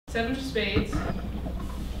7 of spades,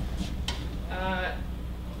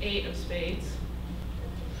 8 of spades,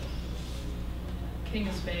 king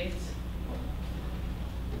of spades,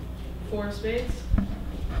 4 of spades,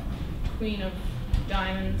 queen of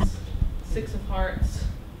diamonds, 6 of hearts,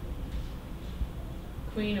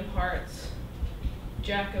 queen of hearts,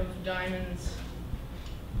 jack of diamonds,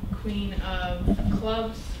 queen of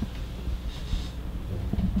clubs,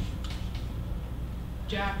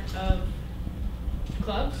 jack of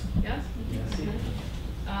clubs, yes? Yes.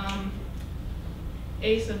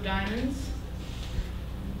 Ace of diamonds,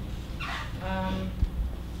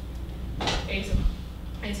 ace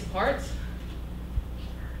of hearts,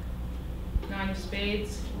 9 of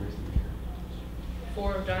spades,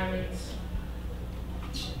 4 of diamonds,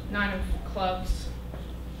 9 of clubs,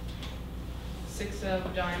 6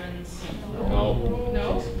 of diamonds. No.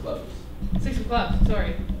 No? 6 of clubs. 6 of clubs,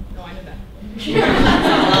 sorry. No, I did that. 6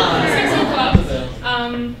 of clubs,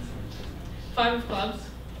 5 of clubs,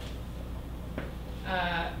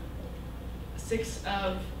 6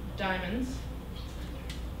 of diamonds,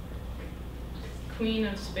 queen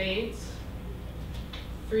of spades,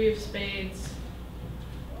 3 of spades,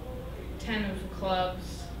 10 of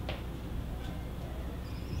clubs,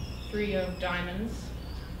 3 of diamonds,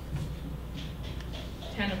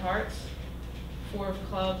 10 of hearts, 4 of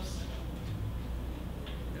clubs,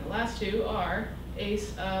 and the last 2 are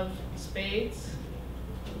ace of spades,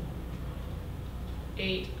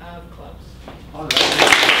 8 of clubs. All right.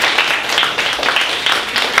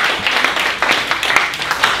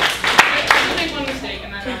 I did make one mistake,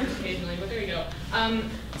 and that happens occasionally, but there you go.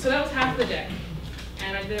 So that was half the deck,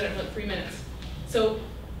 and I did it in about 3 minutes. So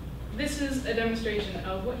this is a demonstration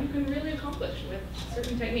of what you can really accomplish with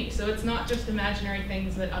certain techniques. So it's not just imaginary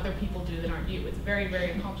things that other people do that aren't you. It's very,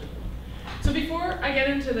 very accomplishable. So before I get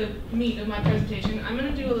into the meat of my presentation, I'm going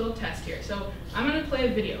to do a little test here. So I'm going to play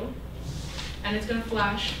a video, and it's going to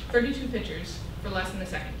flash 32 pictures for less than a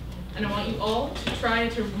second. And I want you all to try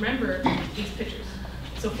to remember these pictures.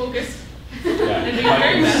 So focus and do your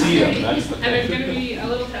very best. See them. That's the And there's going to be a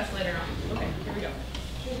little test later on. Okay, here we go.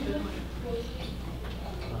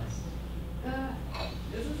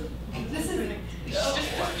 This is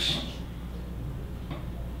Just watch.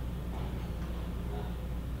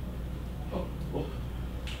 Oh.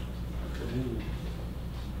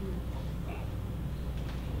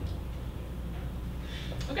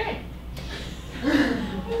 Okay.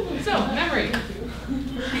 So, memory.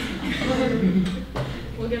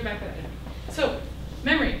 We'll get back to that. So,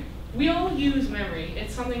 memory. We all use memory.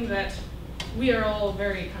 It's something that we are all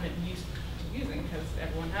very kind of used to using because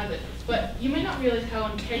everyone has it. But you may not realize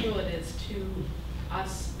how integral it is to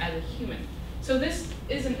us as a human. So this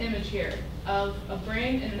is an image here of a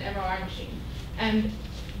brain in an MRI machine. And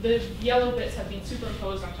the yellow bits have been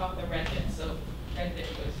superimposed on top of the red bits. So red bit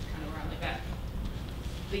goes kind of around like that.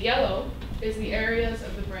 The yellow is the areas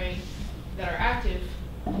of the brain that are active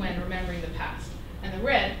when remembering the past. And the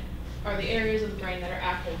red are the areas of the brain that are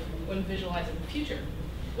active when visualizing the future.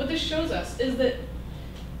 What this shows us is that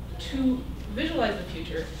to visualize the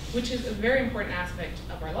future, which is a very important aspect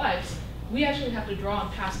of our lives, we actually have to draw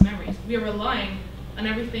on past memories. We are relying on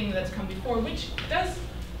everything that's come before, which does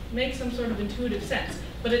make some sort of intuitive sense,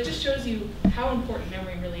 but it just shows you how important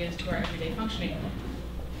memory really is to our everyday functioning.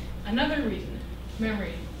 Another reason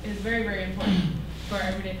memory is very, very important for our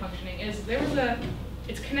everyday functioning is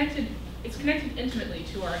it's connected intimately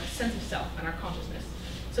to our sense of self and our consciousness.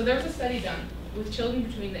 So there was a study done with children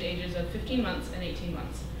between the ages of 15 months and 18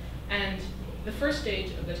 months. And the first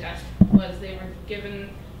stage of the test was they were given,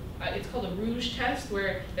 it's called a rouge test,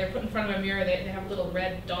 where they're put in front of a mirror, they have a little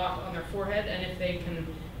red dot on their forehead, and if they can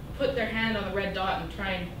put their hand on the red dot and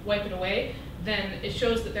try and wipe it away, then it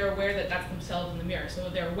shows that they're aware that that's themselves in the mirror. So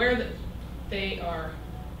they're aware that they are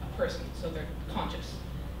a person, so they're conscious.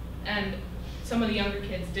 And some of the younger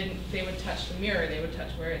kids they would touch the mirror, they would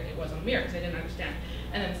touch where it was on the mirror because they didn't understand.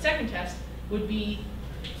 And then the second test would be,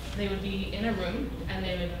 they would be in a room and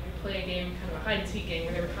they would play a game, kind of a hide and seek game,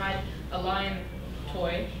 where they would hide a lion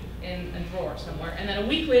toy in a drawer somewhere. And then a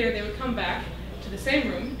week later they would come back to the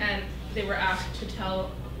same room and they were asked to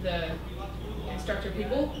tell the instructor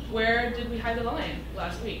people, where did we hide the lion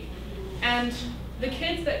last week? And the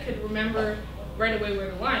kids that could remember right away where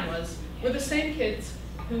the lion was were the same kids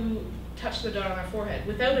who touched the dot on their forehead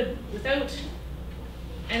without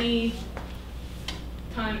any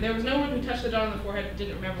time. There was no one who touched the dot on the forehead who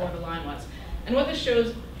didn't remember where the line was. And what this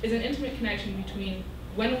shows is an intimate connection between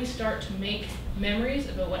when we start to make memories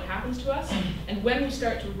about what happens to us and when we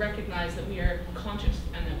start to recognize that we are conscious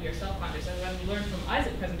and that we are self-conscious. And as we learned from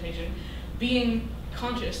Isaac's presentation, being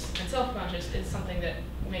conscious and self-conscious is something that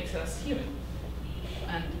makes us human.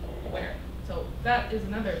 And that is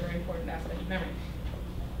another very important aspect of memory.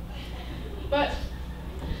 But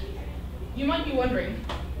you might be wondering,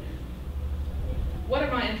 what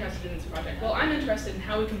am I interested in this project? Well, I'm interested in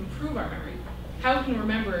how we can improve our memory, how we can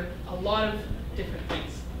remember a lot of different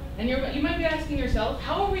things. And you might be asking yourself,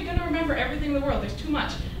 how are we going to remember everything in the world? There's too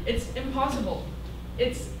much. It's impossible.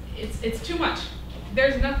 It's too much.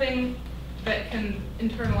 There's nothing that can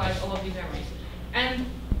internalize all of these memories. And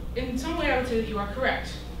in some way, I would say that you are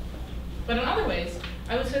correct. But in other ways,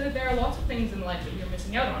 I would say that there are lots of things in life that we are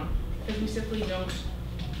missing out on because we simply don't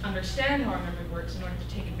understand how our memory works in order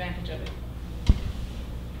to take advantage of it.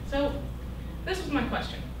 So this was my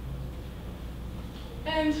question.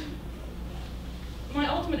 And my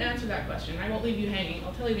ultimate answer to that question, I won't leave you hanging,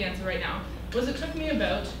 I'll tell you the answer right now, was it took me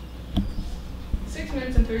about 6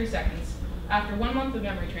 minutes and 30 seconds after 1 month of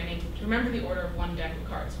memory training to remember the order of one deck of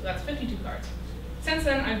cards. So that's 52 cards. Since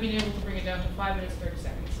then, I've been able to bring it down to 5 minutes, 30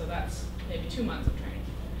 seconds. So that's maybe 2 months of training.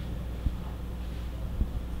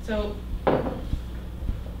 So the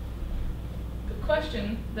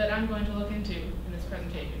question that I'm going to look into in this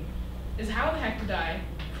presentation is how the heck did I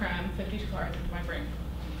cram 52 cards into my brain?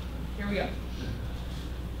 Here we go.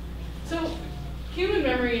 So human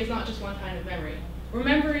memory is not just one kind of memory.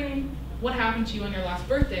 Remembering what happened to you on your last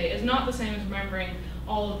birthday is not the same as remembering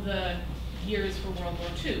all of the years for World War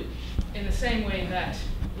II. In the same way that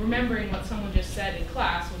remembering what someone just said in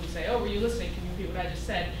class when you say, oh, were you listening? Can you repeat what I just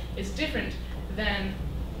said? Is different than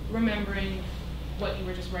remembering what you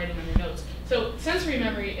were just writing on your notes. So sensory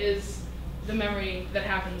memory is the memory that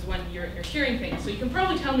happens when you're hearing things. So you can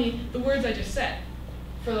probably tell me the words I just said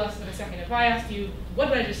for less than a second. If I asked you, what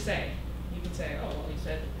did I just say? You could say, oh, well, you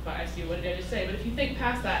said, if I asked you, what did I just say? But if you think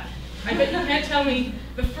past that, I bet you can't tell me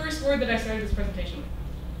the first word that I started this presentation with.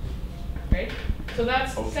 Right? So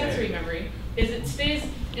that's sensory memory, is it stays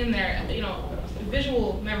in there. You know,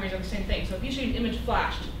 visual memories are the same thing. So if you see an image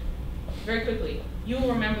flashed very quickly, you will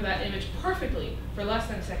remember that image perfectly for less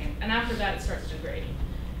than a second, and after that it starts to degrade.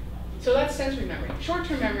 So that's sensory memory.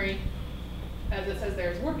 Short-term memory, as it says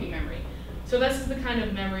there, is working memory. So this is the kind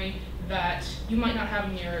of memory that you might not have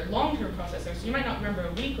in your long-term processor, so you might not remember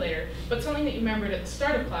a week later, but something that you remembered at the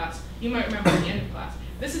start of class, you might remember at the end of class.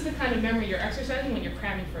 This is the kind of memory you're exercising when you're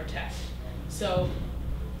cramming for a test. So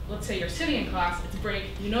let's say you're sitting in class, it's a break,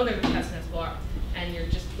 you know there's a test and it's blocked, and you're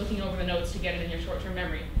just looking over the notes to get it in your short-term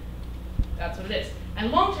memory. That's what it is.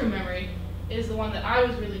 And long-term memory is the one that I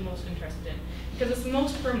was really most interested in, because it's the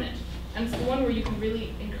most permanent, and it's the one where you can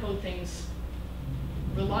really encode things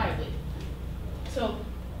reliably. So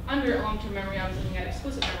under long-term memory, I was looking at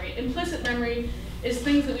explicit memory. Implicit memory is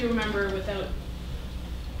things that we remember without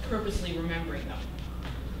purposely remembering them.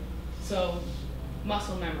 So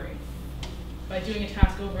muscle memory. By doing a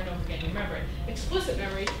task over and over again, you remember it. Explicit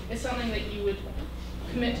memory is something that you would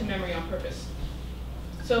commit to memory on purpose.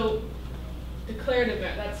 So declarative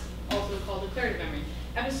memory, that's also called declarative memory.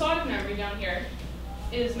 Episodic memory down here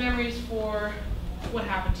is memories for what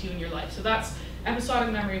happened to you in your life. So that's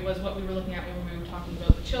episodic memory was what we were looking at when we were talking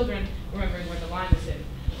about the children remembering where the line was in.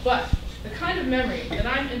 But the kind of memory that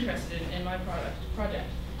I'm interested in my project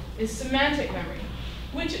is semantic memory,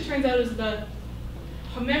 which it turns out is the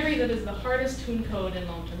memory that is the hardest to encode in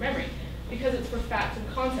long-term memory, because it's for facts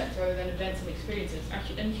and concepts rather than events and experiences.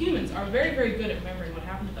 And humans are very, very good at remembering what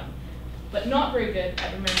happened to them, but not very good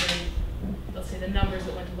at remembering, let's say, the numbers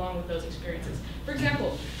that went along with those experiences. For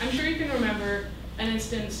example, I'm sure you can remember an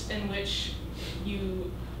instance in which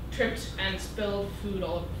you tripped and spilled food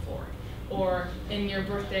all over the floor, or in your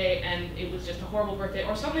birthday and it was just a horrible birthday,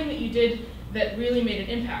 or something that you did that really made an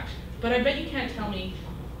impact. But I bet you can't tell me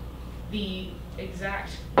the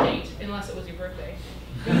exact date, unless it was your birthday.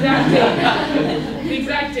 The exact date, the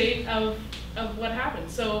exact date of what happened.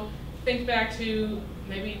 So think back to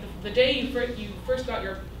maybe the day you first got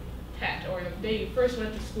your pet, or the day you first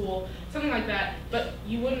went to school, something like that. But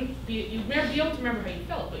you'd be able to remember how you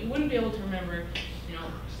felt, but you wouldn't be able to remember, you know,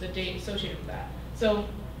 the date associated with that. So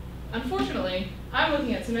unfortunately, I'm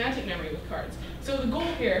looking at semantic memory with cards. So the goal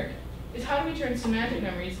here is how do we turn semantic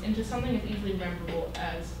memories into something as easily memorable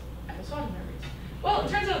as episodic memories? Well,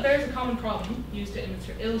 it turns out there's a common problem used to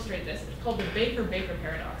illustrate this. It's called the Baker-Baker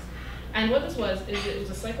paradox. And what this was is it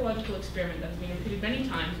was a psychological experiment that's been repeated many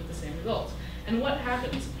times with the same results. And what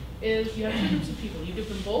happens is you have two groups of people. You give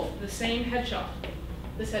them both the same headshot.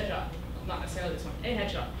 This headshot, not necessarily this one, a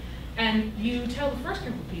headshot. And you tell the first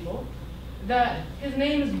group of people that his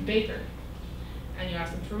name is Baker. And you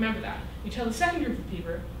ask them to remember that. You tell the second group of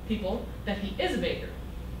people that he is a baker.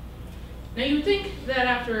 Now you would think that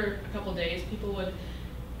after a couple of days, people would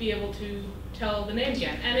be able to tell the name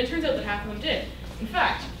again. And it turns out that half of them did. In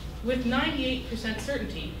fact, with 98%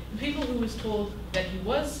 certainty, the people who was told that he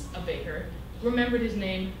was a baker remembered his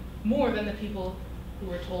name more than the people who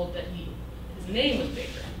were told that his name was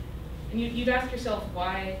Baker. And you'd ask yourself,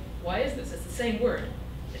 why is this? It's the same word.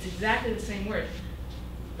 It's exactly the same word.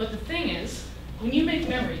 But the thing is, when you make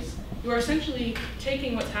memories, you are essentially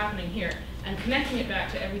taking what's happening here and connecting it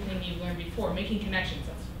back to everything you've learned before, making connections.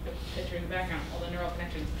 That's the picture in the background, all the neural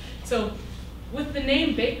connections. So with the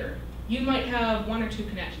name Baker, you might have one or two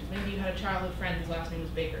connections. Maybe you had a childhood friend whose last name was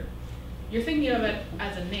Baker. You're thinking of it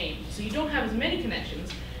as a name, so you don't have as many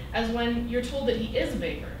connections as when you're told that he is a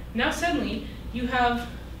baker. Now suddenly, you have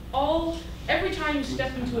every time you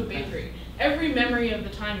step into a bakery, every memory of the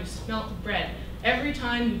time you smelt bread, every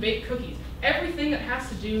time you bake cookies, everything that has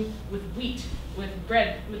to do with wheat, with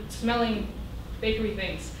bread, with smelling bakery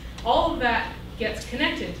things, all of that gets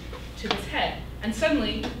connected to this head. And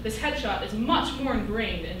suddenly, this headshot is much more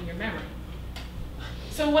ingrained in your memory.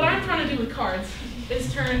 So what I'm trying to do with cards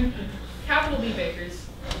is turn capital B bakers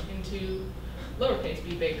into lowercase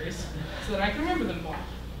b bakers so that I can remember them more.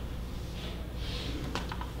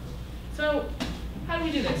 So how do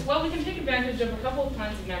we do this? Well, we can take advantage of a couple of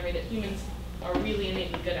kinds of memory that humans are really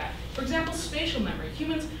innately good at. For example, spatial memory.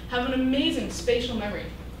 Humans have an amazing spatial memory.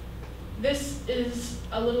 This is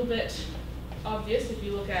a little bit obvious if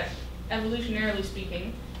you look at evolutionarily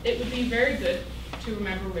speaking. It would be very good to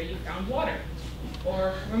remember where you found water,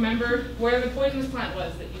 or remember where the poisonous plant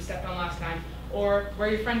was that you stepped on last time, or where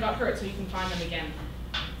your friend got hurt so you can find them again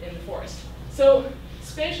in the forest. So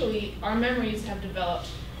spatially, our memories have developed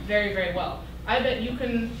very, very well. I bet you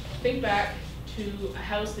can think back to a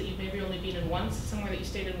house that you've maybe only been in once, somewhere that you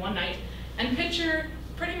stayed in one night, and picture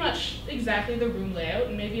pretty much exactly the room layout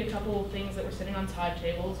and maybe a couple of things that were sitting on side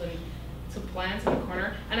tables and some plants in the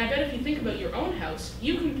corner. And I bet if you think about your own house,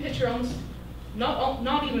 you can picture almost,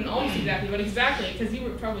 not even almost exactly, but exactly, because you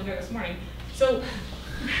were probably there this morning. So,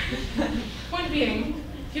 point being,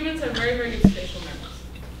 humans have very, very good spatial memories.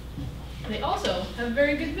 They also have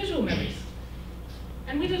very good visual memories.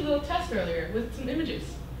 And we did a little test earlier with some images.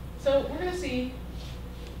 So we're going to see,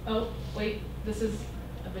 oh, wait, this is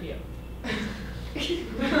a video. Doesn't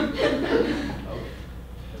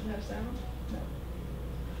have sound? No.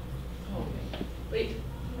 Oh, wait.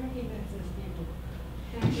 How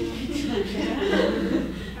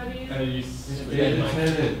do you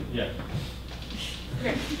Yeah.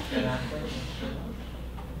 Okay.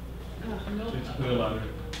 No. Just put it louder.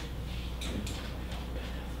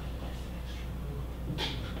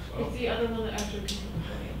 It's the other one that after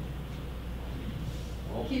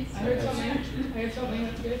I heard something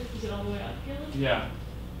that's good. Is it all the way up? Yeah.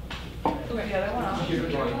 Okay. Yeah, that one off.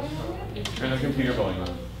 Turn the computer volume on.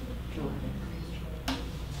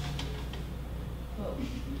 Oh. No,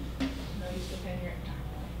 you still can't hear it.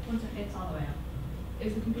 One second. It's all the way up.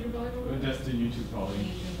 Is the computer volume over? Just the YouTube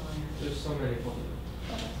volume. There's so many volumes.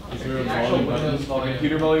 Is there a The actual volume button? Windows The volume.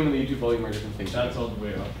 computer volume and the YouTube volume are different things. That's all the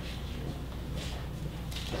way up.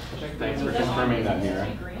 Thanks for confirming that, Mira.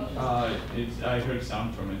 I heard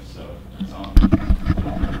sound from it, so it's on.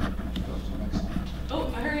 Oh,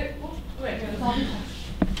 I heard it. Oh, wait, here we go. To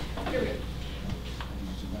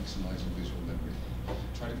maximize your visual memory.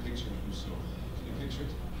 Try to picture it from slow. Can you picture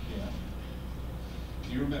it? Yeah.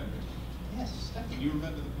 Can you remember it? Yes. Can you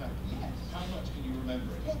remember the pattern? Yes. How much can you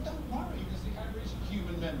remember it? Well, don't worry. Because the average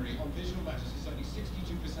human memory on visual matters is only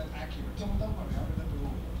 62% accurate. Don't worry. I remember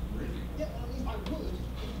all of it. Really? Yeah, well, if I would, if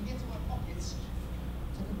you can get to my pockets,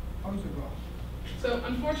 take a photograph. So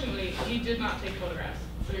unfortunately, you did not take photographs.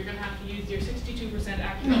 So you're going to have to use your 62%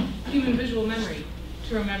 accurate human visual memory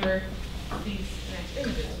to remember these next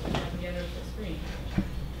images, which I can get over the screen.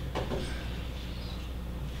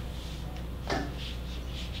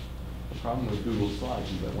 The problem with Google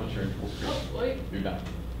Slides is that once you're in full screen, Oh, wait. you're done.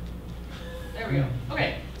 There we go.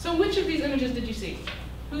 Okay, so which of these images did you see?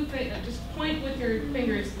 Just point with your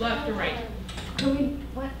fingers left or right. Can we,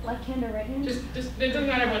 what, left hand or right hand? Just, it doesn't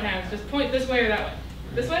matter what hands. Just point this way or that way.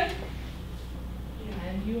 This way?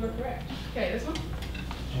 And you are correct. Okay, this one?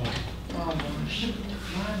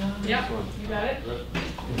 Yep, you got it.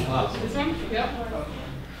 This one? Yep.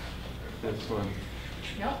 This one.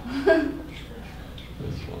 Yep.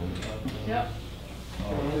 This one. Yep.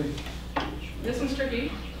 This one's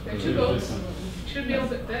tricky. There are two votes. Should be able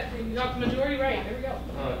to, you got the majority right. There we go.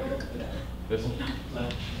 This one.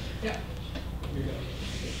 Yep. Yep,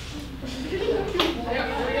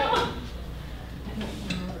 there we go.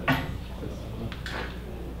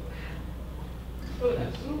 Oh,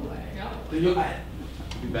 that's, yeah.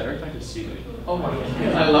 It'd be better if I could see it. Oh my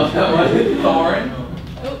god. I love that one. Thorn.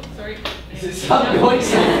 Oh, sorry. Stop going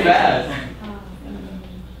so fast.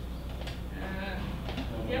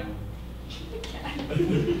 Yep.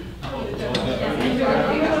 Oh,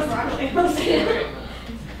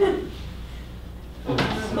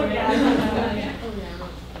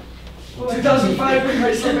 2005 was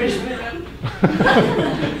my salvation event.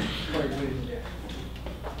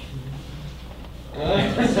 I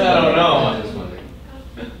don't know. This one.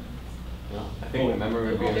 No, I think the memory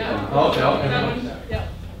would be. Yeah. Oh, yeah. That one, yeah.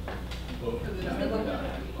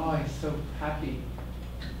 Oh, I'm so happy.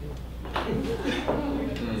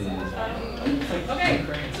 Okay,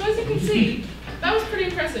 so as you can see, that was pretty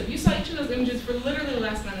impressive. You saw each of those images for literally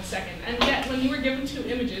less than a second, and yet when you were given 2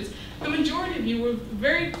 images, the majority of you were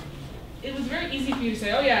it was very easy for you to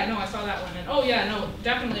say, oh yeah, no, I saw that one, and oh yeah, no,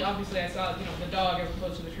 definitely, obviously I saw, the dog as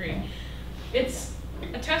opposed to the tree. It's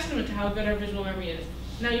a testament to how good our visual memory is.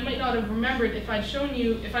 Now, you might not have remembered if I'd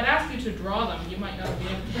asked you to draw them, you might not have been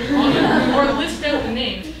able to draw them or list out the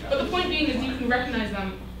names. But the point being is you can recognize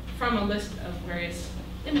them from a list of various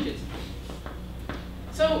images.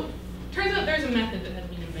 So, turns out there's a method that has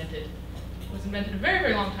been invented. It was invented a very,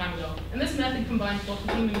 very long time ago. And this method combines both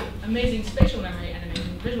amazing spatial memory and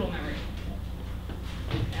amazing visual memory.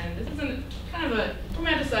 And this is kind of a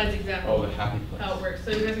romanticized example Oh, the happy place. of how it works.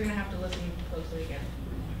 So you guys are going to have to listen closely again.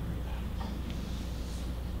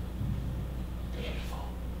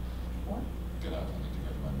 Get out, I need to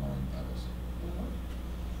get my mind battles.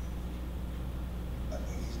 I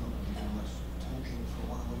think he's not going to do much talking for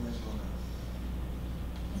a while. Where's your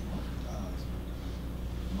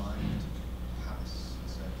mind palace?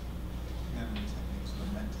 It's a memory technique, sort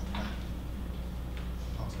of mental map.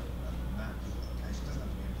 Part of a map of a location. It doesn't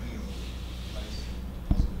have to be a real place.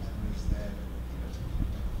 Positive memories there, but to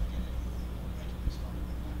forget anything, or get to respond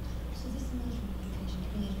to that. So this imaginary location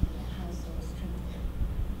could be a house or a street.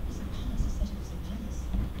 It's a palace, it's set up as a palace.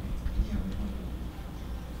 Yeah, we want to.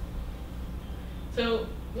 So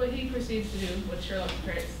what he proceeds to do, what Sherlock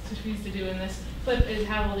proceeds to do in this clip is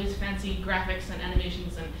have all these fancy graphics and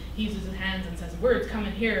animations, and he uses his hands and says, words come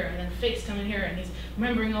in here, and then face come in here, and he's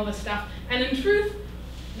remembering all this stuff. And in truth,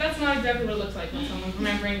 that's not exactly what it looks like when someone's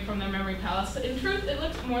remembering from their memory palace. In truth, it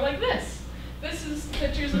looks more like this. This is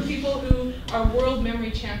pictures of people who are world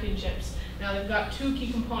memory championships. Now they've got 2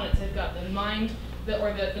 key components. They've got the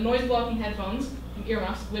the noise blocking headphones,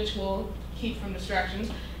 earmuffs, which will keep from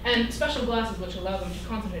distractions, and special glasses which allow them to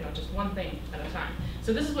concentrate on just one thing at a time.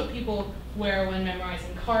 So this is what people wear when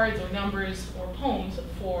memorizing cards or numbers or poems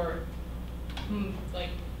for like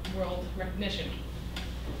world recognition.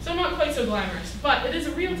 So not quite so glamorous, but it is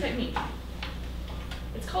a real technique.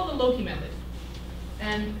 It's called the Loki method.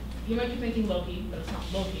 And you might be thinking Loki, but it's not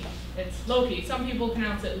Loki. It's Loki. Some people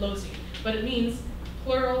pronounce it Loci, but it means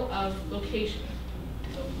plural of location.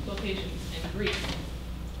 So locations in Greek.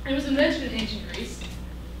 It was invented in ancient Greece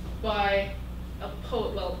by a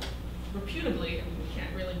poet, well, reputably, I mean, we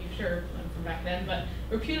can't really be sure from back then, but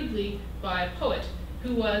reputably by a poet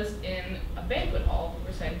who was in a banquet hall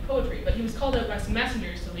reciting poetry. But he was called out by some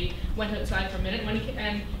messengers, so he went outside for a minute,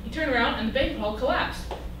 and he turned around and the banquet hall collapsed.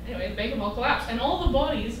 Anyway, the banquet hall collapsed, and all the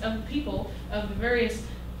bodies of the people of the various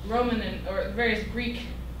Roman or various Greek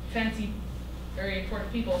fancy, very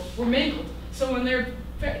important people were mangled. So when their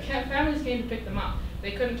families came to pick them up,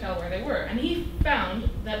 they couldn't tell where they were. And he found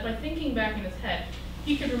that by thinking back in his head,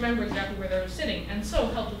 he could remember exactly where they were sitting, and so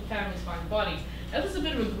helped the families find the bodies. Now, this is a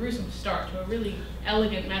bit of a gruesome start to a really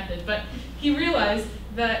elegant method, but he realized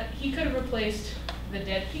that he could have replaced the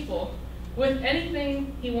dead people with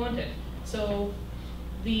anything he wanted. So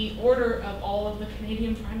the order of all of the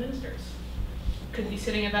Canadian prime ministers could be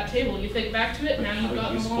sitting at that table. You think back to it, now you've got them all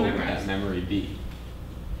How useful would memorized. that memory be?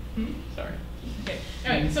 Hmm? Sorry. Okay.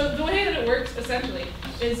 Anyway, so the way that it works essentially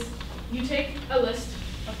is you take a list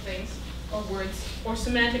of things or words or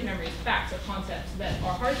semantic memories, facts or concepts that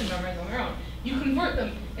are hard to memorize on their own. You convert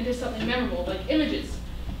them into something memorable like images,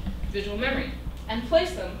 visual memory, and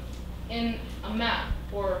place them in a map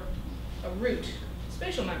or a route,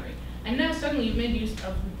 spatial memory. And now suddenly you've made use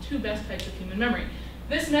of the 2 best types of human memory.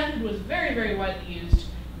 This method was very, very widely used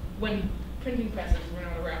when printing presses were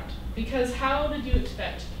not around. Because how did you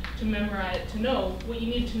expect to memorize, to know what you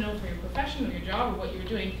needed to know for your profession or your job or what you were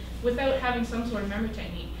doing without having some sort of memory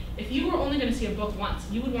technique? If you were only going to see a book once,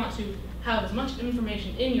 you would want to have as much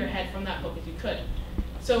information in your head from that book as you could.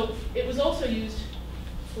 So it was also used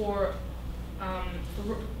for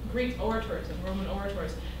Greek orators and Roman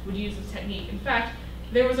orators would use this technique. In fact,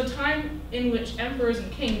 there was a time in which emperors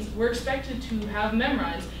and kings were expected to have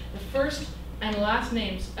memorized the first and last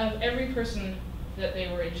names of every person that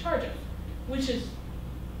they were in charge of, which is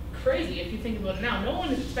crazy if you think about it now. No one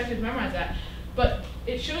is expected to memorize that, but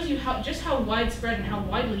it shows you just how widespread and how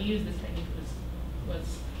widely used this technique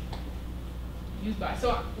was used by.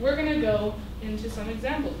 So we're going to go into some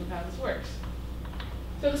examples of how this works.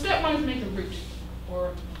 So the step one is make a route,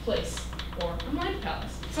 or place, or a mind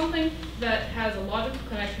palace, something that has a logical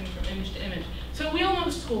connection from image to image. So we all know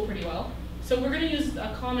school pretty well. So we're going to use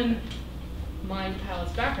a common mind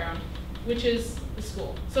palace background, which is the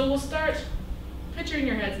school. So we'll start, picture in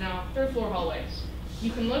your heads now, third floor hallway.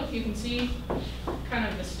 You can look, you can see kind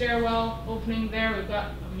of the stairwell opening there. We've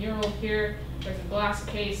got a mural here, there's a glass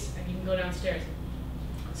case, and you can go downstairs.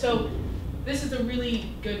 So this is a really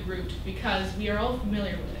good route because we are all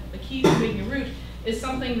familiar with it. The key to making a route is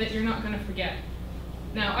something that you're not going to forget.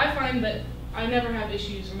 Now, I find that I never have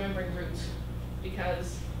issues remembering routes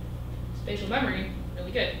because spatial memory is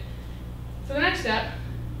really good. So the next step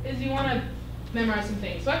is you want to memorize some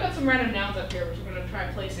things. So I've got some random nouns up here which we're going to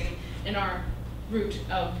try placing in our route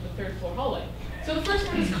of the third floor hallway. So the first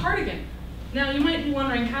one is cardigan. Now you might be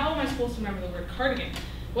wondering, how am I supposed to remember the word cardigan?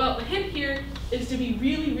 Well, the hint here is to be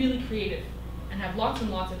really, really creative and have lots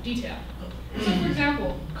and lots of detail. So for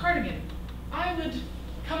example, cardigan. I would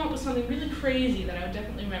come up with something really crazy that I would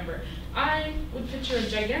definitely remember. I would picture a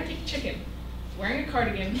gigantic chicken wearing a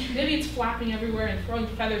cardigan. Maybe it's flapping everywhere and throwing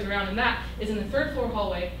feathers around, and that is in the third floor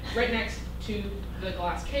hallway right next to the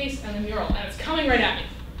glass case and the mural, and it's coming right at me.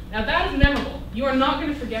 Now that is memorable. You are not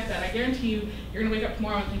going to forget that. I guarantee you, you're going to wake up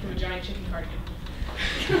tomorrow and think of a giant chicken cardigan.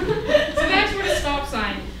 So the next word is stop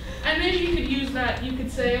sign. And maybe you could use that, you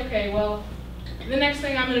could say, okay, well, the next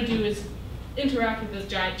thing I'm going to do is interact with this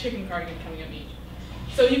giant chicken cardigan coming at me.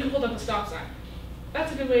 So you can hold up a stop sign.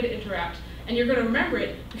 That's a good way to interact. And you're going to remember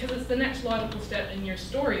it because it's the next logical step in your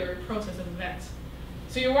story or process of events.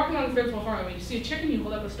 So you're walking on the third floor hallway, you see a chicken, you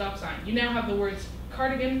hold up a stop sign. You now have the words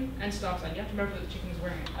cardigan and stop sign. You have to remember that the chicken is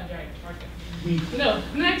wearing a giant cardigan. No,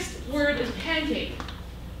 the next word is pancake.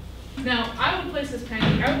 Now, I would place this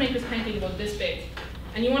pancake, I would make this pancake about this big.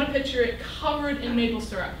 And you want to picture it covered in maple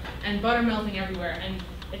syrup and butter melting everywhere, and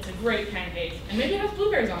it's a great pancake. And maybe it has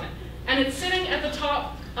blueberries on it. And it's sitting at the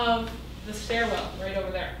top of the stairwell, right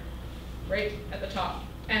over there, right at the top.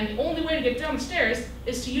 And the only way to get down the stairs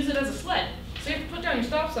is to use it as a sled. So you have to put down your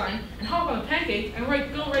stop sign and hop on the pancake and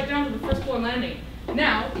go right down to the first floor landing.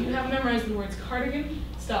 Now, you have memorized the words cardigan,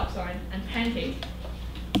 stop sign, and pancake.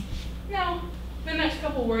 Now, the next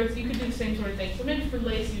couple words, you could do the same sort of thing. So maybe for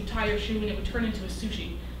lace, you'd tie your shoe and it would turn into a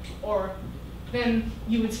sushi. Or then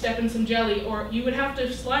you would step in some jelly, or you would have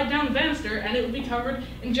to slide down the banister and it would be covered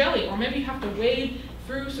in jelly. Or maybe you have to wade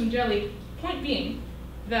through some jelly. Point being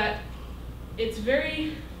that it's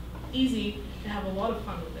very easy to have a lot of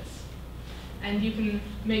fun with this. And you can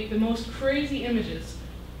make the most crazy images,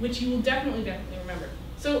 which you will definitely remember.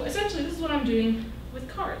 So essentially, this is what I'm doing with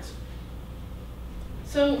cards.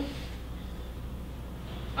 So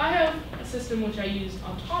I have a system which I use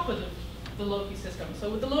on top of the Loki system. So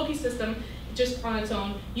with the Loki system, just on its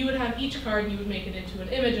own, you would have each card, you would make it into an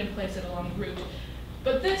image and place it along the route.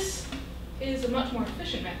 But this is a much more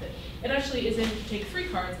efficient method. It actually is able to take 3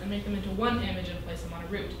 cards and make them into one image and place them on a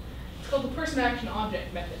route. It's called the person action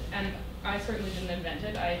object method, and I certainly didn't invent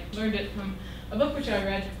it. I learned it from a book which I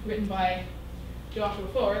read, written by Joshua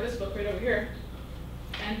Fuller, this book right over here.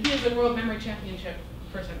 And he is a World Memory Championship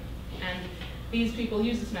person, and these people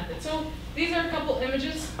use this method. So these are a couple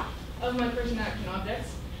images of my person action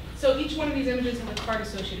objects. So each one of these images has a card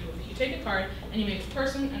associated with it. You take a card and you make a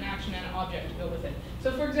person, an action, and an object to go with it.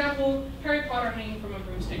 So for example, Harry Potter hanging from a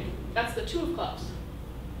broomstick. That's the 2 of clubs.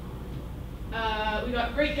 We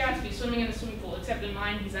got Great Gatsby swimming in a swimming pool, except in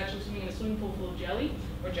mine he's actually swimming in a swimming pool full of jelly,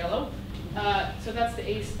 or jello. So that's the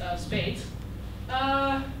ace of spades.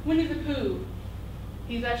 Winnie the Pooh,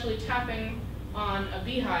 he's actually tapping on a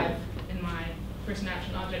beehive in my person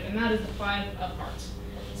action object, and that is the 5 of hearts.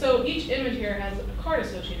 So each image here has a card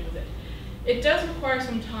associated with it. It does require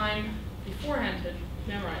some time beforehand to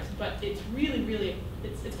memorize, but it's really,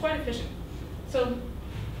 it's quite efficient. So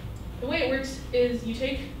the way it works is you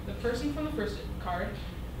take the person from the first card,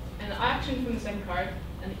 and the action from the second card,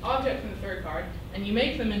 and the object from the third card, and you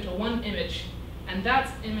make them into one image, and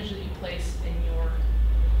that's the image that you place in your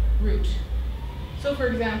route. So for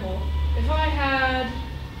example, if I had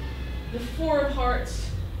the 4 of hearts,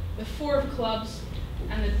 the 4 of clubs,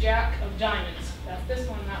 and the jack of diamonds, that's this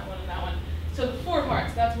one, and that one. So the 4 of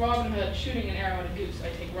hearts, that's Robin Hood shooting an arrow at a goose, I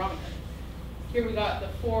take Robin Hood. Here we got the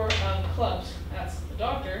 4 of clubs, that's the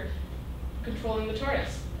doctor controlling the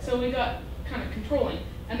TARDIS. So we got kind of controlling.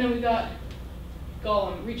 And then we got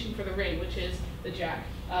Gollum reaching for the ring, which is the jack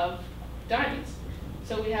of diamonds.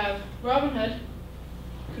 So we have Robin Hood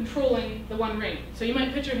controlling the one ring. So you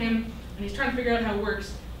might picture him, and he's trying to figure out how it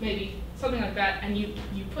works, maybe something like that, and you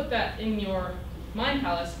put that in your mind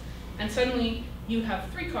palace, and suddenly you have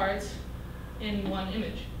 3 cards in one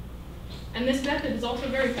image. And this method is also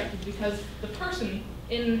very effective because the person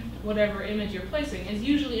in whatever image you're placing is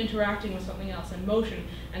usually interacting with something else, and motion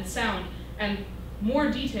and sound, and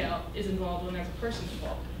more detail is involved when there's a person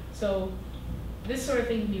involved. So this sort of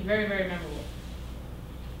thing can be very, very memorable.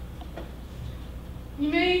 You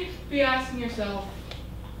may be asking yourself,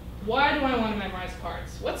 why do I want to memorize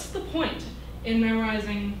cards? What's the point in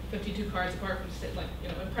memorizing 52 cards apart from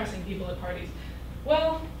impressing people at parties?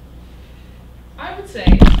 Well, I would say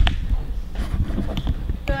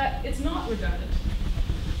that it's not redundant,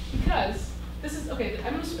 because this is, okay,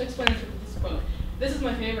 I'm going to explain this quote. This is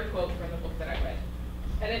my favorite quote from the book that I read.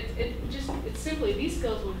 And it's simply, these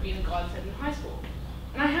skills would be the godsend in high school.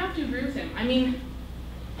 And I have to agree with him. I mean,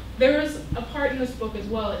 there was a part in this book as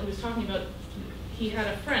well that he was talking about, he had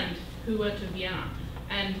a friend who went to Vienna.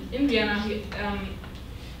 And in Vienna, it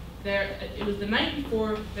was the night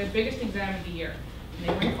before their biggest exam of the year. And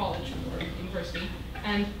they were in college or university.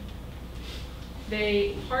 And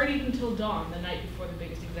they partied until dawn the night before the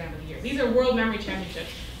biggest exam of the year. These are World Memory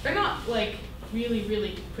Championships. They're not like really,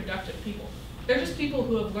 really productive people. They're just people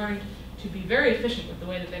who have learned to be very efficient with the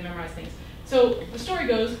way that they memorize things. So the story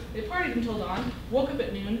goes, they partied until dawn, woke up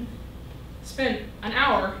at noon, spent an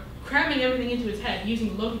hour cramming everything into his head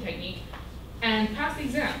using the Loki technique, and passed the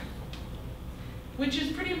exam, which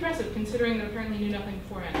is pretty impressive considering they apparently knew nothing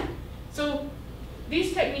beforehand. So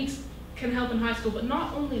these techniques can help in high school, but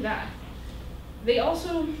not only that. They can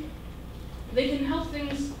help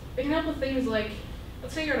with things like,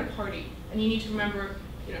 let's say you're at a party and you need to remember,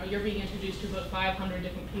 you're being introduced to about 500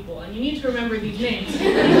 different people, and you need to remember these names. It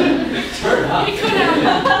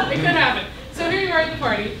could happen. So here you are at the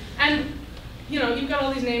party, and you've got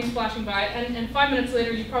all these names flashing by, and 5 minutes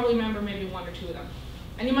later you probably remember maybe one or two of them.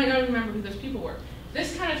 And you might not even remember who those people were.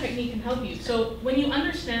 This kind of technique can help you. So when you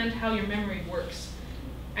understand how your memory works,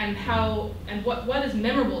 and what is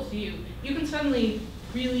memorable to you, you can suddenly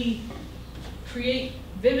really create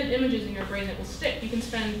vivid images in your brain that will stick. You can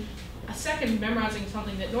spend a second memorizing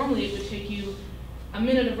something that normally it would take you a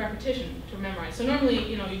minute of repetition to memorize. So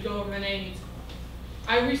normally, you go over the name.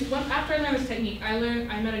 After I learned this technique, I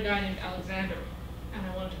met a guy named Alexander, and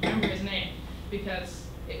I wanted to remember his name because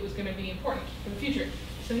it was going to be important for the future.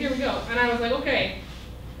 So here we go. And I was like, okay,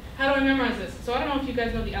 how do I memorize this? So I don't know if you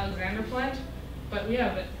guys know the Alexander plant, but we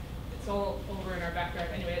have it. It's all over in our backyard.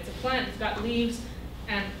 Anyway, it's a plant. It's got leaves,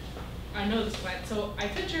 and I know this plant. So I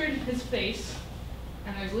pictured his face,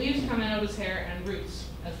 and there's leaves coming out of his hair and roots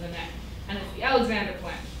as the neck. And it's the Alexander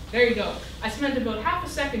plant. There you go. I spent about half a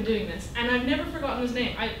second doing this, and I've never forgotten his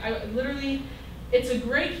name. I literally, it's a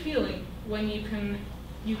great feeling when you can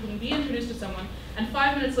be introduced to someone, and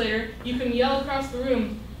 5 minutes later, you can yell across the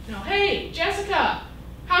room, hey, Jessica,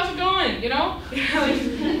 how's it going,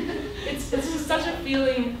 It's just such a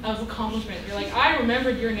feeling of accomplishment. You're like, I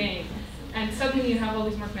remembered your name, and suddenly you have all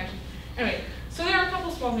these more connections. Anyway, so there are a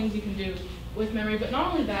couple small things you can do with memory, but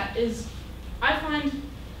not only that is, I find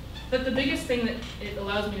that the biggest thing that it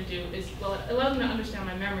allows me to do is, well, it allows me to understand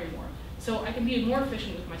my memory more. So I can be more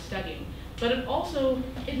efficient with my studying. But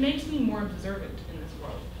it makes me more observant in this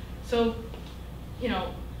world. So,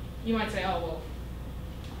 you might say, oh, well,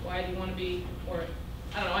 why do you want to be, or,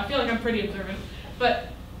 I don't know, I feel like I'm pretty observant. But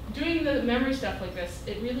doing the memory stuff like this,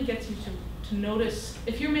 it really gets you to notice,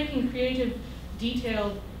 if you're making creative,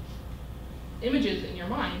 detailed images in your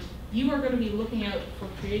mind, you are going to be looking out for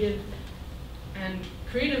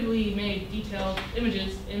creatively made, detailed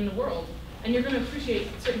images in the world, and you're going to appreciate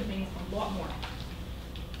certain things a lot more.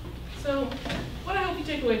 So, what I hope you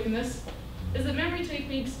take away from this is that memory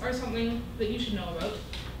techniques are something that you should know about,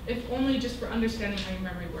 if only just for understanding how your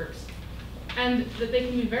memory works, and that they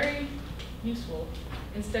can be very useful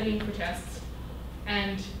in studying for tests,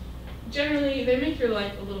 and generally they make your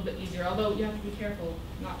life a little bit easier, although you have to be careful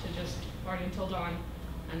not to just party until dawn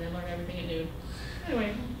and then learn everything at noon.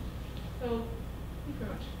 Anyway, so thank you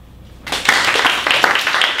very much.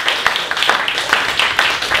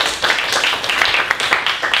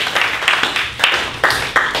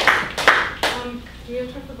 Do we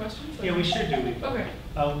have time for questions? Yeah, we should do. Okay.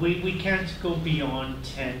 We can't go beyond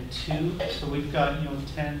 10:02, so we've got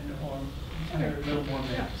 10 or a little more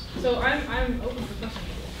minutes. Yeah. So I'm open for questions.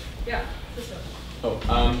 Yeah.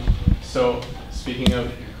 So speaking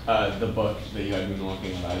of the book that you had been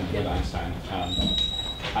looking about with Einstein,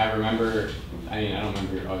 I remember. I don't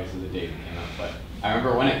remember obviously the date it came out, but I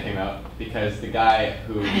remember when it came out because the guy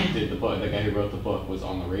who did the book, the guy who wrote the book, was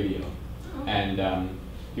on the radio, and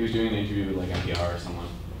he was doing an interview with like NPR or someone,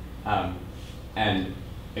 and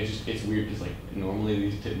it's weird because like normally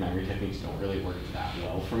these memory techniques don't really work that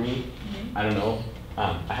well for me. I don't know.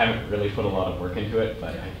 I haven't really put a lot of work into it,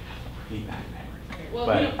 but pretty bad memory. Okay, well,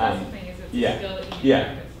 But, you know, that's the thing, is it's yeah, a skill that you need to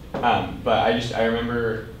yeah. practice. But I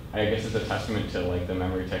remember, I guess it's a testament to like the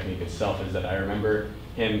memory technique itself, is that I remember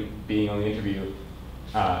him being on the interview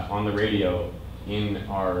on the radio in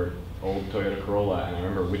our old Toyota Corolla, and I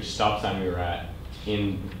remember which stop sign we were at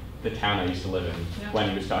in the town I used to live in Yeah. when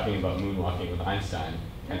he was talking about moonwalking with Einstein,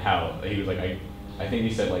 and how he was like, I think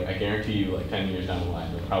he said like, I guarantee you like 10 years down the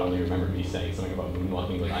line, you'll probably remember me saying something about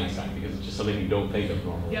moonwalking with Einstein, because it's just something you don't think of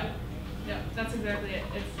normally. Yeah, yeah, that's exactly it.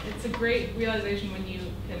 It's a great realization when you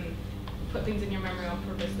can put things in your memory on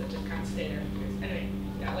purpose that just kind of stay there. Anyway,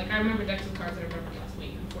 yeah, like I remember decks of cards that I remembered last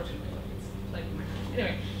week. Unfortunately, like it's like in my head.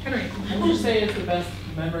 Anyway, Henry. I would say it's the best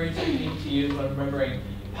memory technique to use when remembering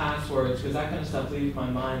passwords, because that kind of stuff leaves my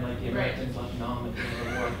mind like the Right. Americans left Nam at the end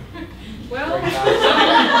of the war. Well, Very fast.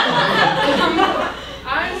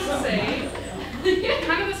 I would say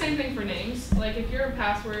kind of the same thing for names. Like if your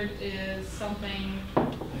password is something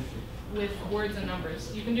with words and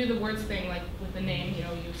numbers, you can do the words thing like with the name, you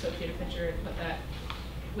know, you associate a picture and put that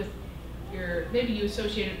with your, maybe you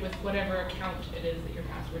associate it with whatever account it is that your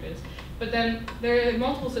password is. But then there are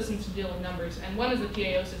multiple systems to deal with numbers, and one is the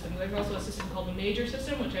PAO system. There's also a system called the major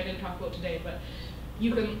system, which I didn't talk about today, but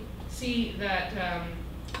you can see that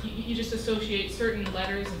you just associate certain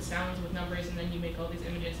letters and sounds with numbers, and then you make all these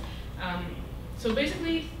images. So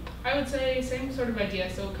basically, I would say same sort of idea.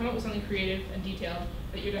 So come up with something creative and detailed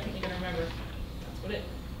that you're definitely going to remember. That's what it